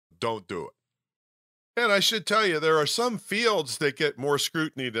don't do it. And I should tell you, there are some fields that get more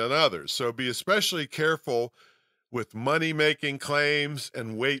scrutiny than others. So be especially careful with money making claims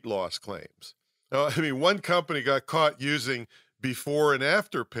and weight loss claims. Now, I mean, one company got caught using before and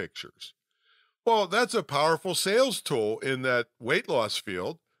after pictures. Well, that's a powerful sales tool in that weight loss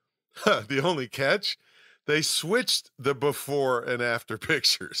field. The only catch, they switched the before and after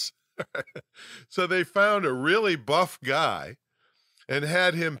pictures. So they found a really buff guy and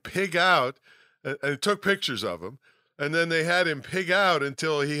had him pig out and took pictures of him. And then they had him pig out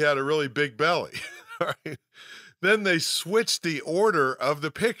until he had a really big belly. All right. Then they switched the order of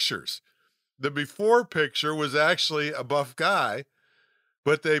the pictures. The before picture was actually a buff guy,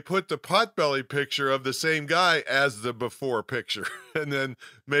 but they put the potbelly picture of the same guy as the before picture and then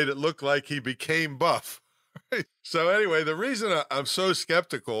made it look like he became buff. Right? So anyway, the reason I'm so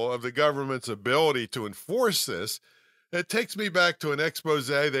skeptical of the government's ability to enforce this, it takes me back to an expose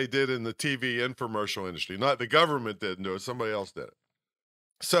they did in the TV infomercial industry. Not the government didn't do it, somebody else did it.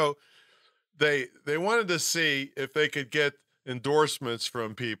 So they wanted to see if they could get endorsements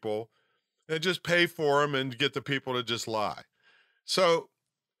from people and just pay for them and get the people to just lie. So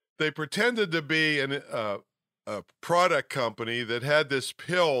they pretended to be a product company that had this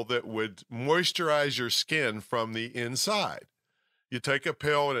pill that would moisturize your skin from the inside. You take a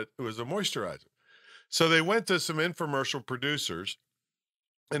pill and it was a moisturizer. So they went to some infomercial producers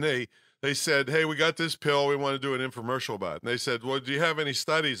and they said, hey, we got this pill. We want to do an infomercial about it. And they said, well, do you have any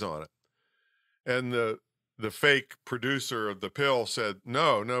studies on it? And the fake producer of the pill said,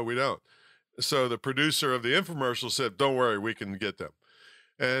 no, we don't. So the producer of the infomercial said, don't worry, we can get them.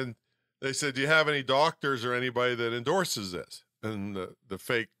 And they said, do you have any doctors or anybody that endorses this? And the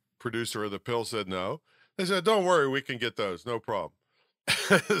fake producer of the pill said, no. They said, don't worry, we can get those, no problem.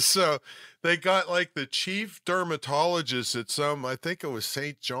 So they got like the chief dermatologist at some, I think it was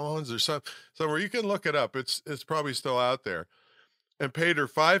St. John's or somewhere. You can look it up. It's probably still out there. And paid her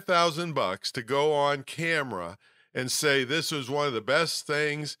 $5,000 to go on camera and say this was one of the best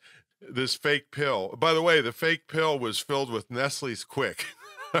things, this fake pill. By the way, the fake pill was filled with Nestle's Quick,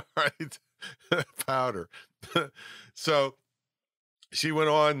 right? Powder. So she went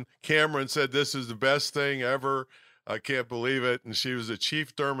on camera and said, this is the best thing ever. I can't believe it. And she was a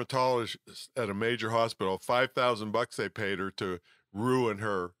chief dermatologist at a major hospital. $5,000 they paid her to ruin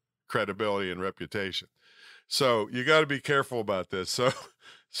her credibility and reputation. So you got to be careful about this.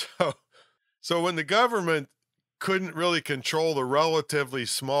 So when the government couldn't really control the relatively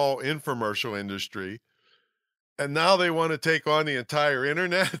small infomercial industry, and now they want to take on the entire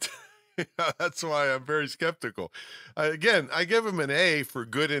internet, that's why I'm very skeptical. Again, I give them an A for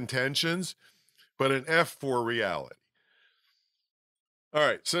good intentions, but an F for reality. All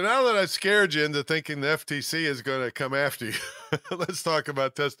right, so now that I've scared you into thinking the FTC is going to come after you, let's talk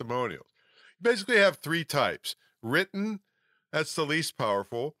about testimonials. You basically have three types. Written, that's the least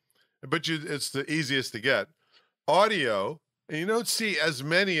powerful, but it's the easiest to get. Audio, and you don't see as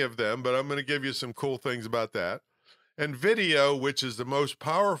many of them, but I'm going to give you some cool things about that. And video, which is the most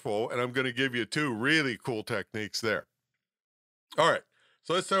powerful, and I'm going to give you two really cool techniques there. All right,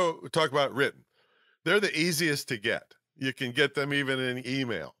 so let's talk about written. They're the easiest to get. You can get them even in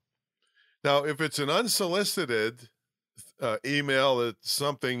email. Now, if it's an unsolicited email that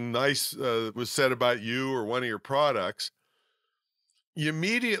something nice was said about you or one of your products, you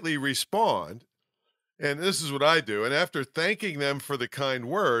immediately respond. And this is what I do. And after thanking them for the kind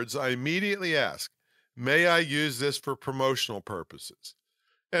words, I immediately ask, may I use this for promotional purposes?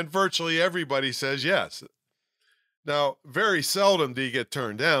 And virtually everybody says yes. Now, very seldom do you get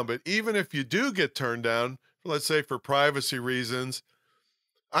turned down, but even if you do get turned down, let's say for privacy reasons,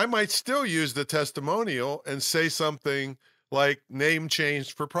 I might still use the testimonial and say something like name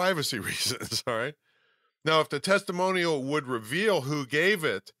changed for privacy reasons, all right? Now, if the testimonial would reveal who gave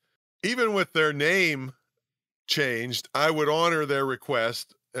it, even with their name changed, I would honor their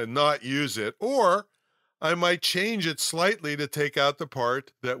request and not use it, or I might change it slightly to take out the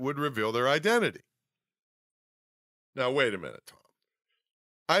part that would reveal their identity. Now, wait a minute, Tom.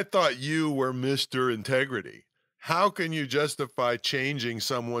 I thought you were Mr. Integrity. How can you justify changing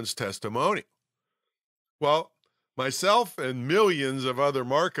someone's testimonial? Well, myself and millions of other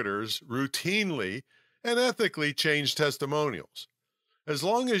marketers routinely and ethically change testimonials. As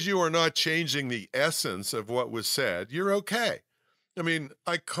long as you are not changing the essence of what was said, you're okay. I mean,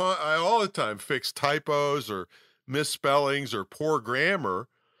 I all the time fix typos or misspellings or poor grammar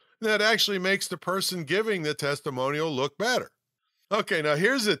that actually makes the person giving the testimonial look better. Okay, now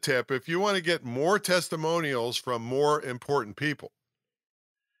here's a tip if you want to get more testimonials from more important people.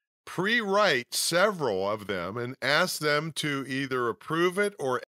 Pre-write several of them and ask them to either approve it or